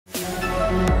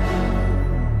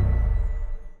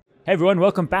Hey everyone,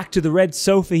 welcome back to the Red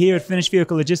Sofa here at Finished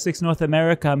Vehicle Logistics North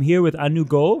America. I'm here with Anu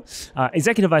Goel,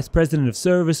 Executive Vice President of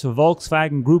Service for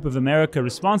Volkswagen Group of America,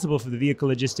 responsible for the vehicle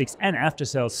logistics and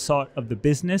after-sales side of the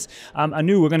business.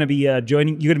 Anu, you're going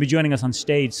to be joining us on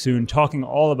stage soon, talking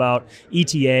all about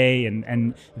ETA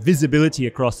and visibility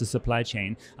across the supply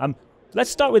chain. Let's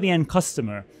start with the end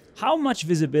customer. How much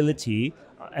visibility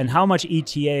and how much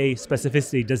ETA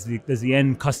specificity does the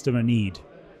end customer need?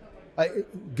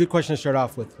 Good question to start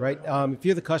off with, right? If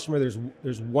you're the customer,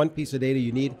 there's one piece of data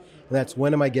you need, and that's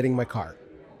when am I getting my car?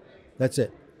 That's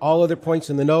it. All other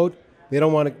points in the node, they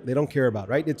don't care about,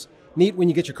 right? It's neat when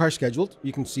you get your car scheduled.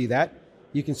 You can see that.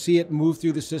 You can see it move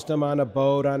through the system on a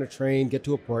boat, on a train, get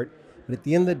to a port. But at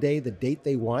the end of the day, the date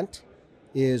they want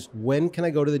is when can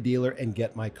I go to the dealer and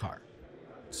get my car?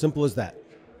 Simple as that,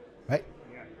 right?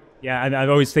 Yeah, I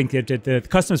always think that the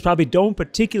customers probably don't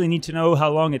particularly need to know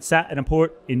how long it sat in a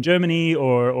port in Germany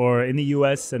or in the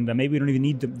US, and maybe we don't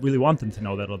even really want them to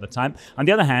know that all the time. On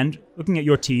the other hand, looking at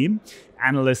your team,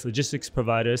 analysts, logistics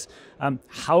providers,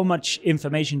 how much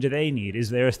information do they need?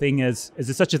 Is there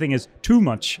such a thing as too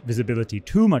much visibility,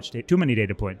 too many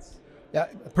data points? Yeah,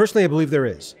 personally, I believe there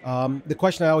is. The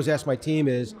question I always ask my team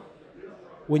is,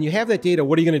 when you have that data,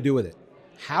 what are you going to do with it?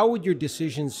 How would your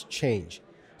decisions change?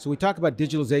 So we talk about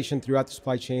digitalization throughout the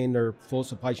supply chain or full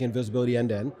supply chain visibility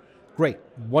end-to-end. Great,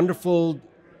 wonderful,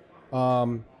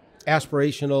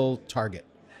 aspirational target.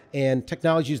 And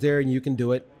technology is there and you can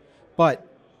do it, but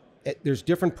there's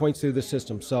different points through the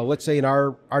system. So let's say in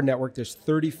our network, there's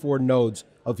 34 nodes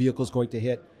of vehicles going to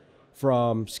hit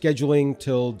from scheduling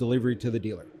till delivery to the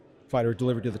dealer, or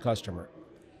delivery to the customer.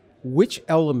 Which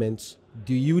elements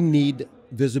do you need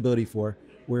visibility for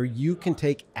where you can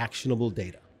take actionable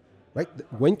data? Right?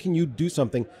 When can you do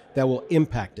something that will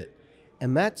impact it?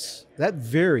 And that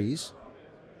varies,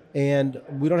 and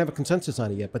we don't have a consensus on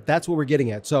it yet, but that's what we're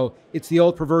getting at. So it's the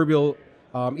old proverbial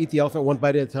eat the elephant one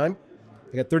bite at a time.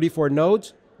 I got 34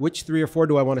 nodes. Which 3 or 4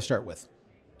 do I want to start with?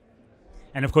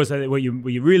 And of course, what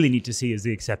you really need to see is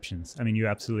the exceptions. I mean, you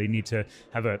absolutely need to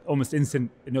have an almost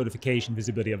instant notification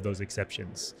visibility of those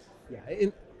exceptions.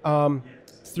 Yeah.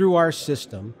 Through our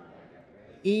system,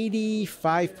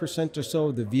 85% or so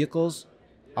of the vehicles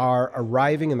are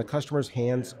arriving in the customer's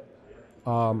hands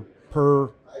per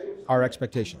our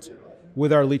expectations.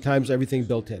 With our lead times, everything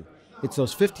built in. It's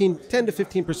those 10 to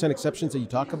 15% exceptions that you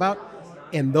talk about,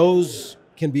 and those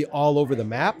can be all over the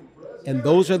map, and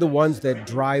those are the ones that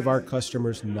drive our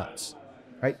customers nuts.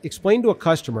 Right? Explain to a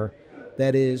customer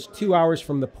that is 2 hours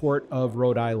from the port of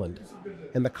Rhode Island,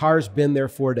 and the car's been there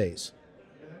 4 days.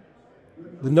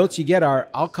 The notes you get are,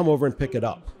 I'll come over and pick it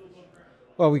up.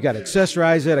 Well, we got to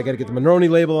accessorize it. I got to get the Monroney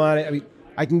label on it. I mean,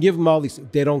 I can give them all these.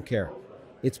 They don't care.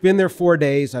 It's been there 4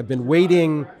 days. I've been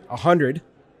waiting 100.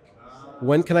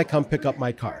 When can I come pick up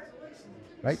my car?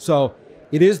 Right? So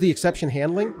it is the exception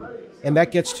handling, and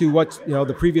that gets to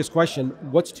the previous question,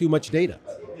 what's too much data?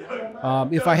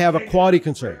 If I have a quality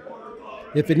concern,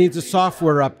 if it needs a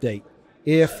software update,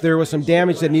 if there was some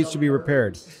damage that needs to be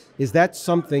repaired, is that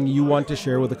something you want to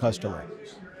share with the customer?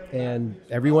 And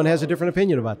everyone has a different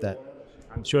opinion about that.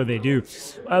 I'm sure they do.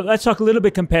 Let's talk a little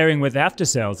bit comparing with after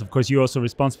sales. Of course, you're also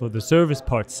responsible for the service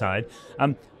parts side.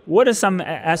 What are some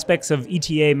aspects of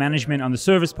ETA management on the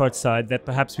service parts side that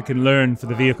perhaps we can learn for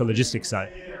the vehicle logistics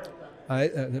side?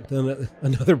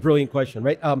 Another brilliant question,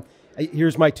 right?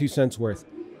 Here's my 2 cents worth.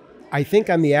 I think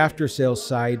on the after sales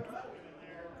side,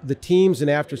 the teams in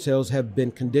after sales have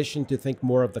been conditioned to think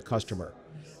more of the customer.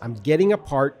 I'm getting a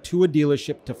part to a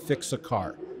dealership to fix a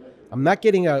car. I'm not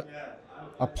getting a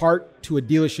part to a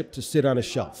dealership to sit on a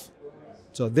shelf.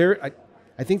 So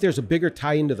I think there's a bigger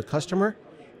tie into the customer,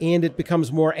 and it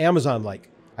becomes more Amazon-like.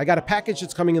 I got a package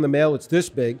that's coming in the mail, it's this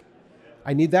big.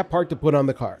 I need that part to put on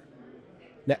the car.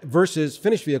 Now, versus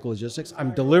finished vehicle logistics,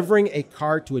 I'm delivering a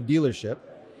car to a dealership.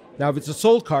 Now, if it's a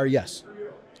sold car, yes,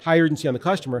 high urgency on the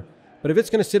customer. But if it's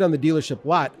going to sit on the dealership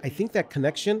lot, I think that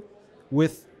connection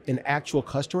with an actual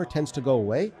customer tends to go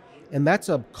away. And that's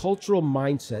a cultural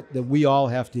mindset that we all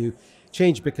have to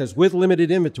change, because with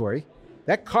limited inventory,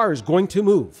 that car is going to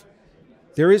move.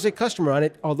 There is a customer on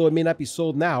it, although it may not be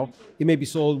sold now. It may be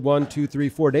sold 1, 2, 3,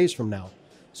 4 days from now.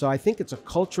 So I think it's a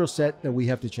cultural set that we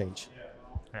have to change.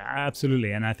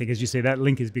 Absolutely, and I think, as you say, that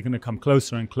link is going to come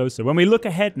closer and closer. When we look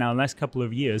ahead now, in the next couple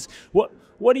of years, what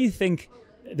do you think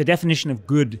the definition of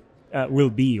good will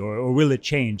be, or will it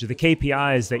change? The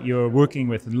KPIs that you're working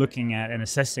with and looking at and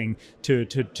assessing to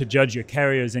judge your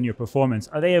carriers and your performance,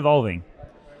 are they evolving?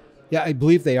 Yeah, I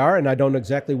believe they are, and I don't know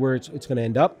exactly where it's going to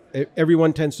end up.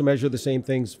 Everyone tends to measure the same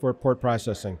things for port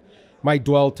processing. My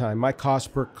dwell time, my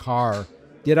cost per car,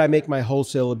 did I make my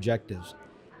wholesale objectives?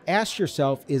 ask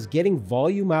yourself, is getting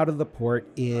volume out of the port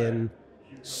in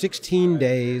 16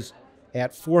 days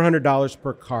at $400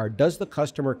 per car, does the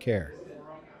customer care?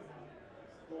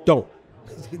 Don't.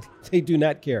 They do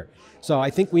not care. So I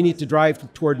think we need to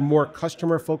drive toward more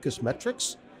customer-focused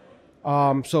metrics.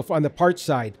 So on the parts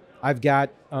side, I've got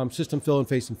system fill and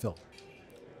face and fill.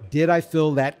 Did I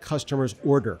fill that customer's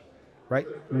order, right?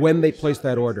 When they placed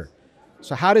that order.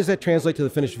 So how does that translate to the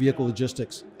finished vehicle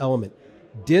logistics element?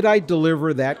 Did I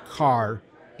deliver that car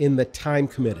in the time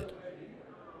committed?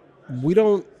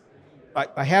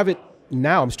 I have it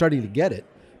now, I'm starting to get it,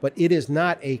 but it is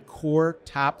not a core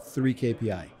top 3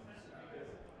 KPI.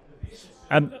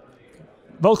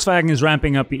 Volkswagen is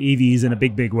ramping up EVs in a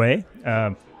big way.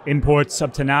 Imports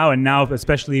up to now, and now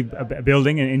especially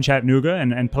building in Chattanooga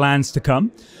and plans to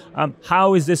come.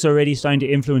 How is this already starting to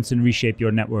influence and reshape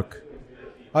your network?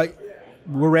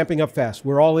 We're ramping up fast.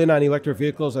 We're all in on electric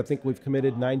vehicles. I think we've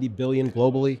committed $90 billion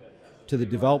globally to the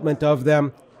development of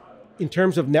them. In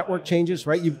terms of network changes,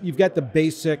 right? You've got the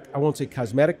basic, I won't say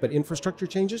cosmetic, but infrastructure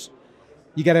changes.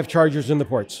 You got to have chargers in the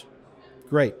ports.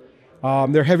 Great.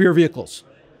 They're heavier vehicles.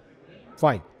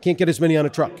 Fine. Can't get as many on a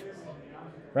truck,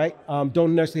 right?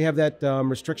 Don't necessarily have that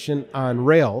restriction on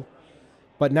rail.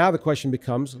 But now the question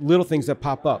becomes little things that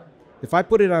pop up. If I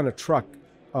put it on a truck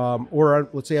or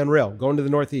let's say on rail, going to the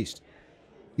Northeast,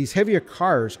 these heavier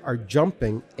cars are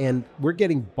jumping and we're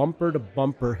getting bumper to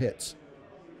bumper hits.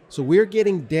 So we're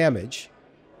getting damage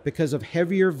because of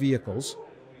heavier vehicles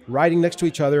riding next to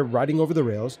each other, riding over the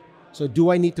rails. So do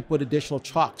I need to put additional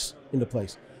chocks into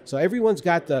place? So everyone's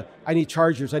got I need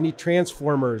chargers, I need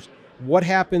transformers. What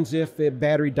happens if a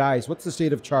battery dies? What's the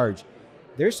state of charge?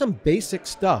 There's some basic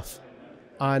stuff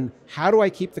on how do I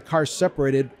keep the cars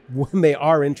separated when they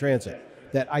are in transit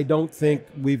that I don't think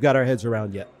we've got our heads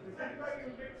around yet.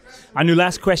 Anu,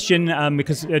 last question,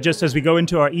 because just as we go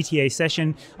into our ETA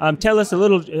session, tell us a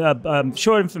little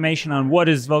short information on what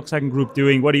is Volkswagen Group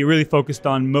doing, what are you really focused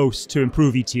on most to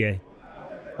improve ETA?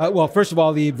 Well, first of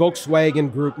all, the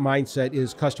Volkswagen Group mindset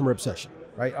is customer obsession,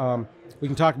 right? We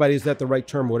can talk about is that the right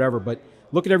term, whatever, but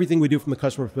look at everything we do from the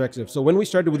customer perspective. So when we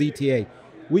started with ETA,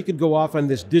 we could go off on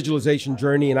this digitalization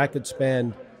journey and I could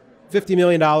spend $50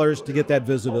 million to get that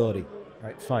visibility,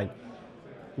 right? Fine.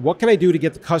 What can I do to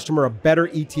get the customer a better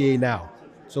ETA now?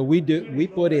 So we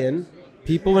put in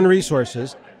people and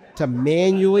resources to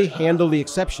manually handle the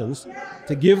exceptions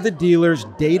to give the dealers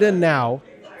data now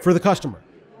for the customer,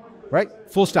 right?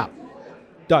 Full stop.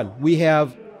 Done. We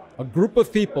have a group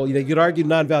of people, you could argue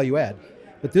non-value add,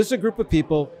 but this is a group of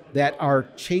people that are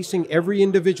chasing every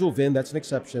individual VIN, that's an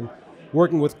exception,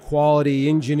 working with quality,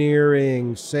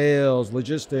 engineering, sales,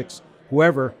 logistics,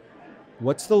 whoever.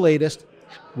 What's the latest?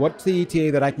 What's the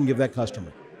ETA that I can give that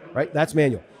customer, right? That's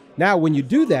manual. Now, when you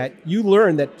do that, you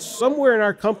learn that somewhere in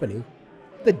our company,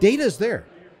 the data is there.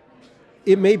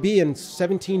 It may be in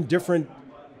 17 different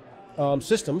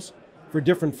systems for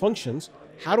different functions.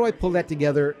 How do I pull that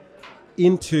together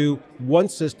into one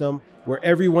system where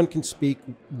everyone can speak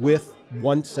with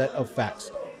one set of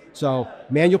facts? So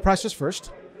manual process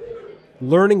first,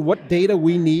 learning what data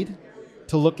we need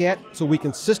to look at so we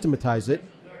can systematize it,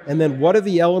 and then what are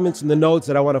the elements and the nodes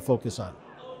that I want to focus on?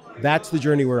 That's the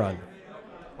journey we're on.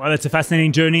 Well, it's a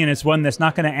fascinating journey, and it's one that's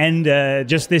not going to end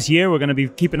just this year. We're going to be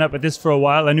keeping up with this for a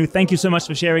while. Anu, thank you so much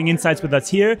for sharing insights with us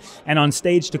here. And on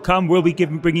stage to come, we'll be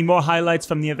bringing more highlights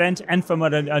from the event and from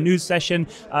a news session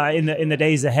in the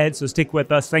days ahead. So stick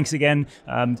with us. Thanks again.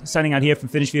 Signing out here from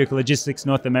Finished Vehicle Logistics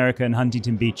North America in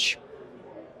Huntington Beach.